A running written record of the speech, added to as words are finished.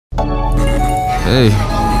Hey,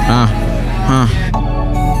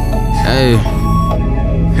 hey,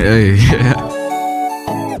 hey,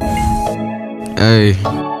 hey,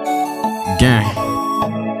 gang.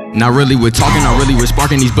 Not really with talking, not really with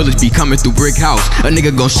sparking. These bullets be coming through brick house. A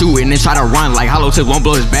nigga gon' shoot and then try to run like hollow tips won't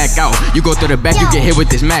blow his back out. You go through the back, you get hit with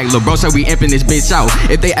this mag. Lil' bro said we amping this bitch out.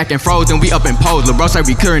 If they acting frozen, we up and pose. Lil' bro said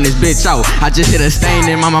we clearing this bitch out. I just hit a stain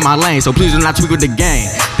in my lane, so please do not tweak with the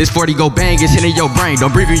game. This 40 go bang, it's hitting your brain.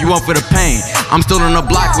 Don't breathe you up for the pain. I'm still on the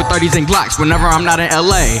block with 30s and Glocks whenever I'm not in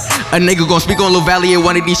LA. A nigga gon' speak on Lil Valley at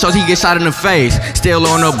one of these shows, he get shot in the face. Still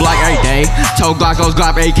on the block every day. Told Glocks, those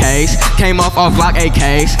Glock AKs. Came off Glock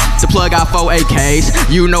AKs. The plug got 4 AKs.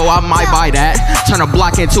 You know I might buy that. Turn a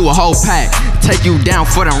block into a whole pack. Take you down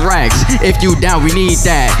for them racks. If you down, we need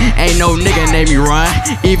that. Ain't no nigga name me run.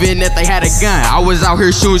 Even if they had a gun, I was out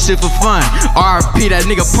here shooting shit for fun. RP that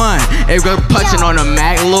nigga pun. They go punching on the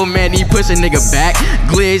Mac. Little man, he push a nigga back.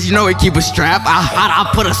 Glizz, you know he keep a strap. I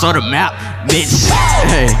put us on the map, bitch.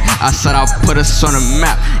 Hey, I said I'll put us on the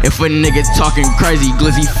map. If a nigga talking crazy,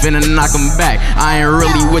 Glizzy finna knock him back. I ain't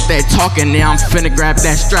really with that talking, now I'm finna grab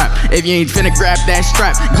that strap. If you ain't finna grab that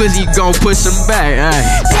strap, Glizzy gon' push him back.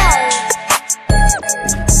 Hey.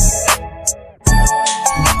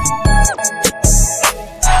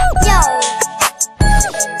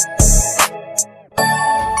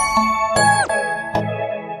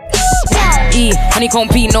 Honeycomb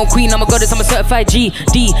P, no queen, I'm a goddess, I'm a certified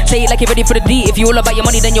G.D. Say it like you're ready for the D. If you all about your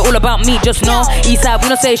money, then you're all about me. Just know, Eastside, we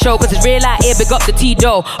don't say show, cause it's real out here, big up the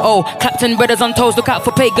T-Do. Oh, Captain Brothers on toes, look out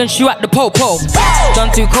for pagans, shoot at the po-po.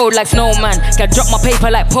 Done too cold like snowman, can drop my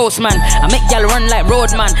paper like postman. I make y'all run like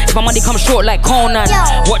roadman, if my money comes short like Conan.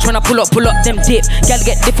 Watch when I pull up them dip. Y'all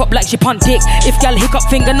get dip up like she pun dick. If y'all hiccup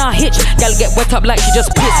finger, nah hitch. Y'all get wet up like she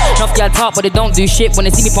just pissed. Enough y'all talk, but they don't do shit. When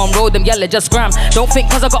they see me from road, them y'all just scram. Don't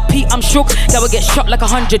think cause I got Pete, I'm shook. Y'all will get shot like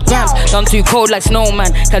 100 grams. Done too cold like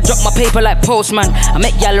snowman, can drop my paper like postman. I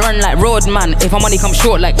make y'all run like roadman, if my money comes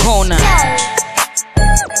short like Conan.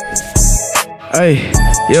 Hey,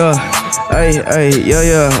 yeah.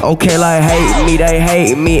 Yeah. Okay, like hate me, they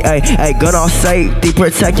hate me. Ay, gun on safety,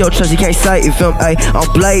 protect your trust, you can't say you feel me. Ay, I'm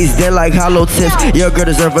blazed in like hollow tips. Your girl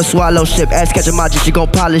deserve a swallow ship. Ass catching my juice, she gon'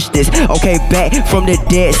 polish this. Okay, back from the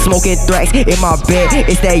dead, smoking thrax in my bed.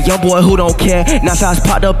 It's that young boy who don't care. Now shots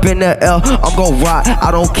popped up in the L. I'm gon' rock,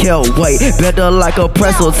 I don't care. Wait, better like a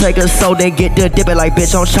pretzel. Take a soul, then get the dip it like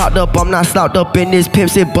bitch. I'm chopped up, I'm not stopped up in this pimp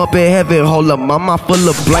shit, bumpin' heaven. Hold up, my mind full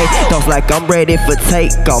of blank thoughts like I'm ready for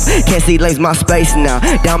takeoff. Can't see lanes, my space now.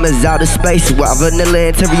 Diamonds out of space. Wild vanilla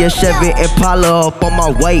interior Chevy Impala up on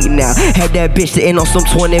my weight now. Had that bitch sitting on some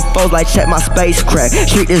 24s like check my spacecraft.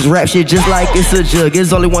 Treat this rap shit just like it's a jug.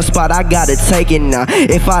 It's only one spot, I gotta take it now.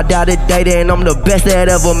 If I die today, then I'm the best that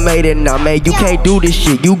ever made it now. Man, you can't do this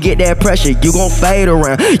shit. You get that pressure, you gon' fade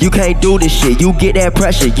around. You can't do this shit. You get that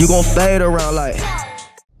pressure, you gon' fade around like.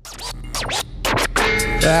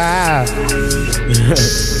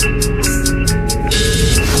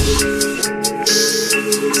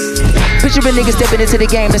 Picture a nigga stepping into the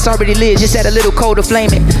game that's already lit, just add a little cold to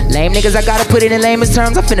flame it. Lame niggas, I gotta put it in layman's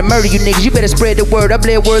terms. I'm finna murder you niggas, you better spread the word. I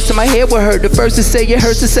bled words to my head what hurt. The first to say it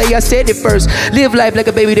hurts to say I said it first. Live life like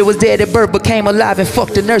a baby that was dead at birth but came alive and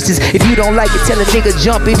fucked the nurses. If you don't like it, tell a nigga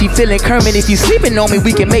jump. If you feeling Kermit, if you sleeping on me,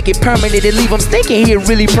 we can make it permanent and leave him stinking. He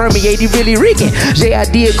really permeate, he really reeking.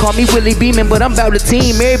 J.I.D call me Willie Beeman, but I'm about the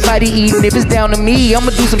team. Everybody eating, if it's down to me,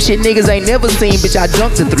 I'ma do some shit niggas ain't never seen. Bitch, I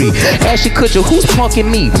dunked a 3. Ashton Kutcher, who's punking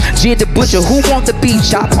me? Jid the Butcher, who want the beef?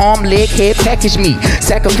 Chop, arm, leg, head, package me.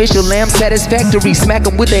 Sacrificial lamb, satisfactory. Smack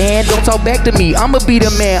him with the hand, don't talk back to me. I'ma be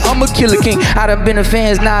the man, I'm a killer king. I done been a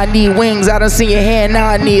fans, now I need wings. I done seen your hand, now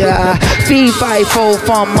I need feed, fight, fold,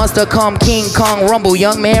 fun, monster come, King Kong rumble.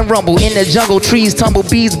 Young man rumble, in the jungle, trees tumble,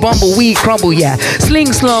 bees bumble, weed crumble, yeah.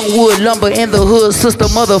 Sling slung wood, lumber in the hood, sister,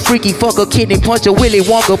 mother, freaky fucker, kidney puncher, Willy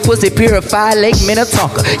Wonka, pussy purified, Lake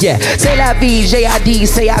Minnetonka, yeah. Say la V, J.I.D,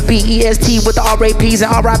 say I B-E-S-T with the R-A-Ps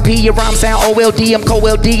and R.I.P. Your rhyme sound O-L-D, I'm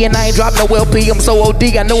co-L-D and I ain't drop no LP. I'm so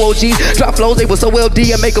O-D, I know OGs drop flows, they were so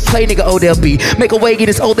L-D. I make a play, nigga, O-L-B. Make a way, get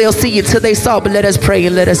this O-L-C until they saw, but let us pray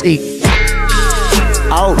and let us eat.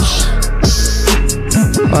 Ouch.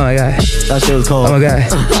 Oh my god. That shit was cold. Oh my god.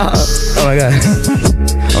 Oh my god.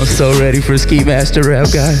 I'm so ready for Ski Master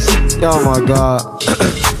rap, guys. Oh my god.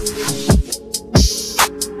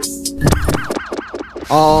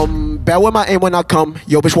 Bad with my aim when I come.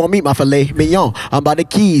 Yo, bitch won't meet my filet mignon. I'm by the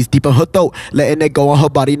keys, deep in her throat, letting it go on her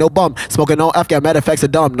body, no bum. Smoking on F, got mad effects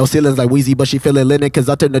of dumb. No ceilings like Wheezy, but she feeling linen, cause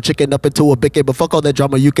I turned the chicken up into a bicket. But fuck all that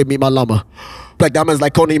drama, you can meet my llama. Black diamonds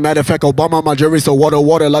like Coney, matter of fact, Obama, my jury, so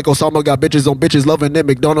water like Osama. Got bitches on bitches, loving it.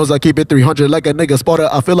 McDonald's, I keep it 300 like a nigga spotter.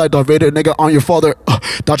 I feel like Darth Vader, nigga, on your father.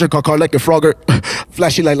 Dodger car like a Frogger.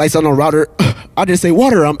 Flashy like lights on a router. I just say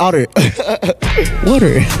water, I'm outer.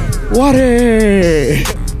 Water.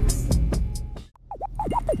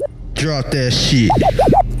 Drop that shit.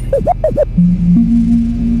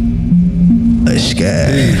 Let's go.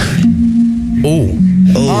 Oh.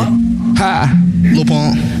 Ha. Lil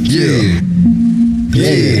Pump. Yeah.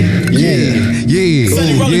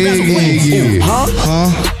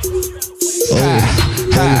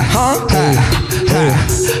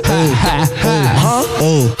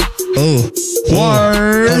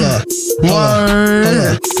 Word.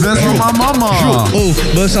 That's for my mama.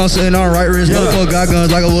 But I'm sitting on right wrist. Motherfucker got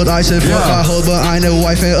guns like a wood. I said fuck I hold, but I ain't never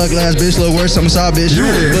wife and ugly ass bitch. Look worse, I'm a side bitch.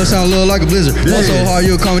 But sound little like a blizzard. Fall so hard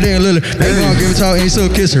you'll come in Lily. They gon' give it talk and still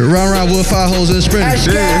kiss her. Round with 5 holes in the sprinter.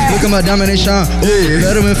 Look at my diamond and shine.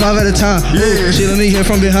 Better than 5 at a time. She let me hit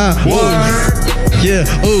from behind. Yeah,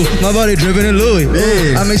 my body dripping in Louis.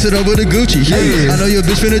 I mix it up with the Gucci. I know your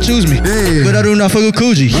bitch finna choose me, but I do not fuck with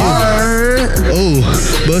Coogee.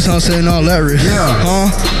 Bust on saying all that rich.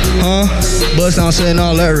 Bust on saying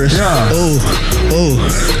all that rich.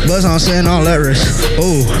 Bust on saying all that rich.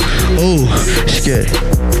 Scared.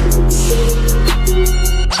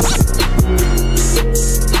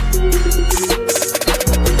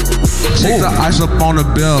 Take the ice up on the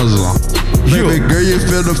bezel. Baby girl, you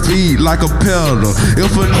feel the feet like a pedal.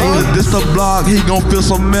 If a nigga diss the block, he gon' feel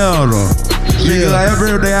some metal. Nigga,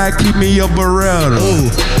 every day I keep me a Beretta.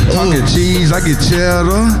 Talking cheese, I get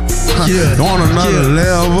cheddar. On another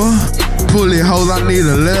level. Pulley hoes, I need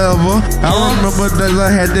a level. I remember days I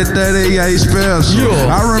had that 38 special.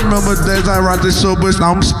 I remember days I rocked this so much,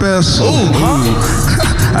 I'm special.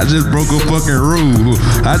 I just broke a fucking rule.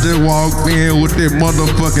 I just walked in with that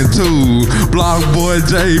motherfucking tool. BlocBoy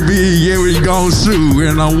JB, yeah, we gon' sue.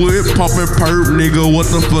 And I'm with Smokepurpp, nigga, what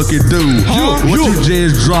the fuck it do? What you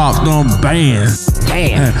just dropped on ban?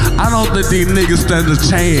 I don't think these niggas stand a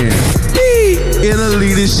chance.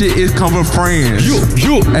 Italy, this shit is come from France.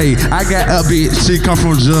 Hey, I got a bitch, she come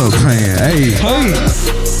from Japan. Hey.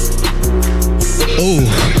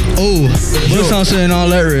 Bust on saying all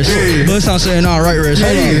that wrist. Bust on saying all right wrist.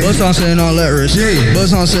 Bust on saying all that wrist.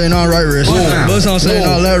 Bust on saying all right wrist. Bust on saying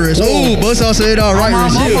all that wrist. Bust on saying all right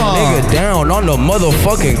wrist. Nigga down on the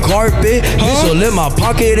motherfucking carpet. Bitch will in my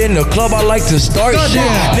pocket in the club. I like to start shit.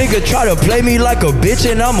 Nigga try to play me like a bitch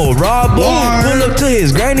and I'm a robber. Pull up to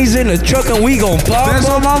his granny's in the truck and we gon' pop. That's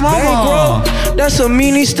on my mama. That's a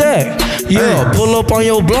mini stack. Yeah, pull up on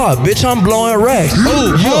your block, bitch. I'm blowing racks.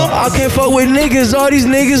 I can't fuck with niggas. All these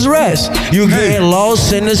niggas rest. You getting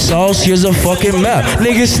lost in the sauce, here's a fucking map.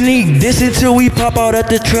 Niggas sneak this until we pop out at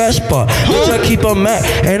the trash spot. Bitch, I keep a Mac,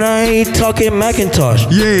 and I ain't talking Macintosh.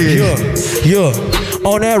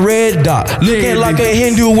 On that red dot. Looking like a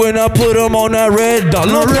Hindu when I put him on that red dot.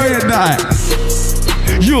 Look red dot.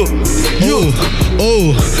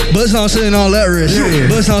 Bust on saying all that rich.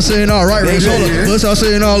 Bust on saying all right rich. Bust on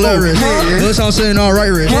saying all that rich. Bust on saying all right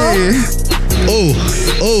rich.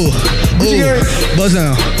 Bust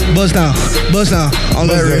down, bust down, bust down on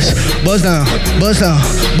that wrist. Bust down, bust down,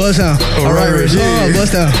 bust down on right wrist.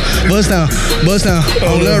 Bust down, bust down, bust down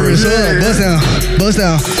on that wrist. Bust down, bust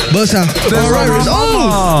down, bust down on right wrist.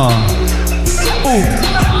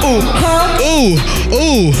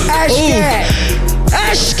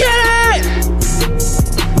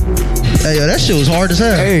 Hey, yo, that shit was hard as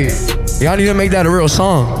hell. Hey, y'all need to make that a real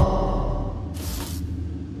song.